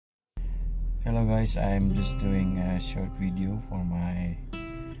Hello guys, I'm just doing a short video for my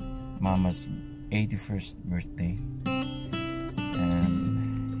mama's 81st birthday,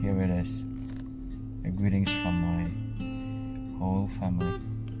 and here it is, a greetings from my whole family.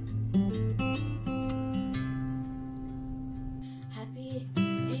 Happy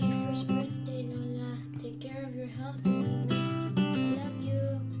 81st birthday, Lola. Take care of your health and we miss you. I love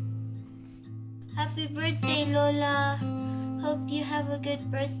you. Happy birthday, Lola. Hope you have a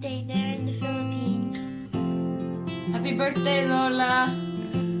good birthday there in the Philippines. Happy birthday, Lola.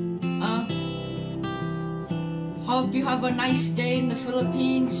 Hope you have a nice day in the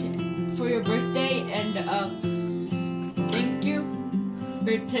Philippines for your birthday, and thank you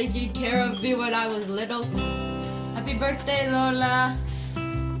for taking care of me when I was little. Happy birthday, Lola.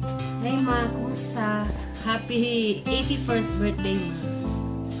 Hey ma, kumusta? Happy 81st birthday ma.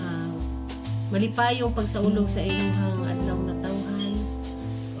 Malipayong pagsaulog sa inyong adlaw na tawhan.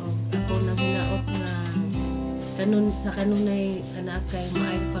 Ako na hinaot na sa kanunay anak kay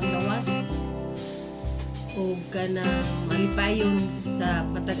maayong panglawas. O kana malipayong sa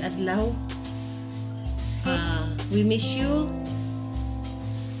matag adlaw. We miss you.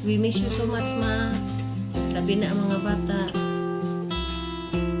 We miss you so much ma. Labi na ang mga bata.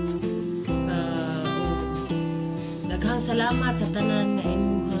 Daghang salamat sa tanan na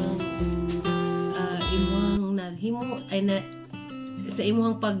imuhang sa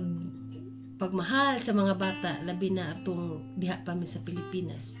imuhang pagmahal sa mga bata, labi na atong diha pa mi sa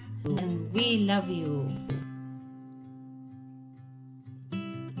Pilipinas. And we love you.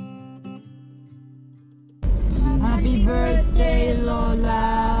 Happy birthday,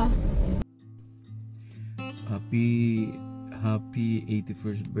 Lola. Happy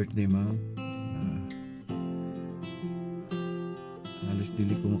 81st birthday, ma'am. Halos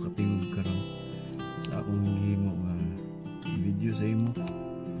dili ko makatingog karon sa akong himo nga video sa imo,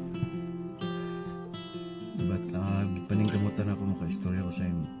 but paningkamutan ako maka-istorya ko sa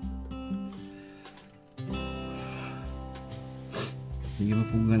imo. Hindi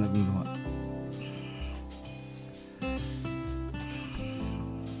mapugan akong luha.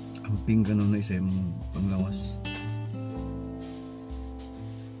 Ang pinggan na isa imong panglawas.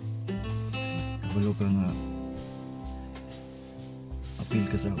 Kabalo ka nga apil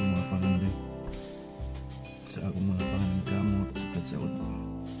ka sa akong mga panganday, sa akong mga pangkamot at sa ulo.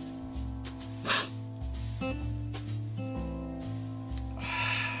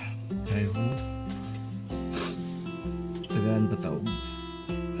 Kaya ko tagaan pataog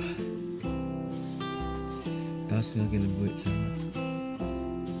taas nga kinabuhi sa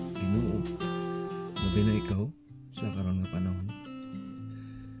Ginoo, labi na ikaw sa karon nga panahon.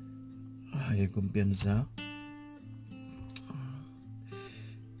 Ay kumpiyansa,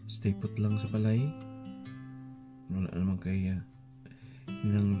 stay put lang sa balay. Wala naman kaya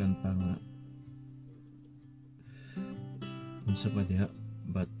hinanglan pa nga unsa pa diha,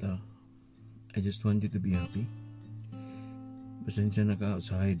 but I just want you to be happy. Pasensya na ka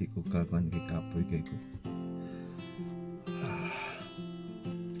sa di ko kakuan kay kapoy kay ko.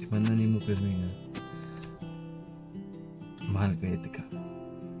 Di man na nimo pirmi nga mahal kay ka.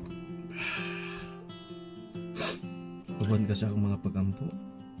 Puban ka sa akong mga pagampo,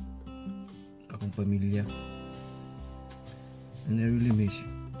 akong pamilya, and I really miss you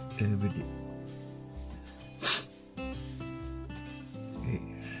every day. Okay.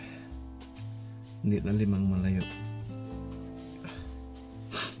 Hindi na limang malayo,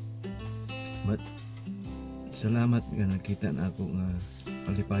 but salamat nga nakita na ako nga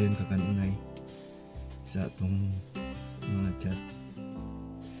palipayon ka kanunay sa atong mga chat,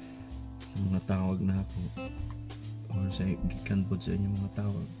 sa mga tawag na ako or sa gikan po sa inyong mga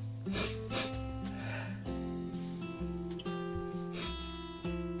tawag.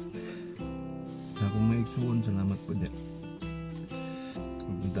 Kung may igsuon, salamat po din.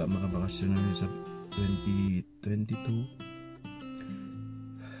 Kung punta makabakasyon na sa 2022,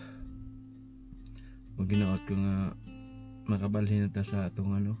 kung ginaot ko nga makabalhin na ta sa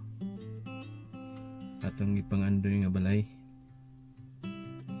atong atong ipangandoy nga balay.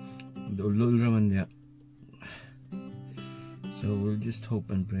 Dulol raman diya. So we'll just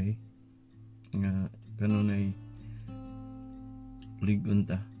hope and pray nga kanon ay ligon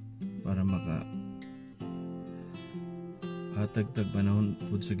ta para maka hatagtag panahon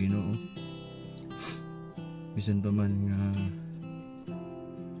pud sa Ginoo. Bisan pa man nga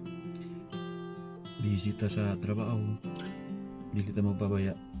bisita sa trabaho, dili ta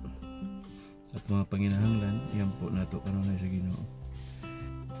magpabaya at mga panginahanglan, yan po nato kanunay sa Ginoo.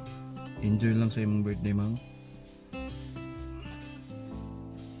 Enjoy lang sa imong birthday, ma'am.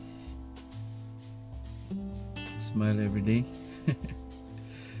 Smile every day.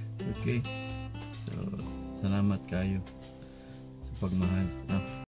 Okay. So, salamat kayo sa pagmahal.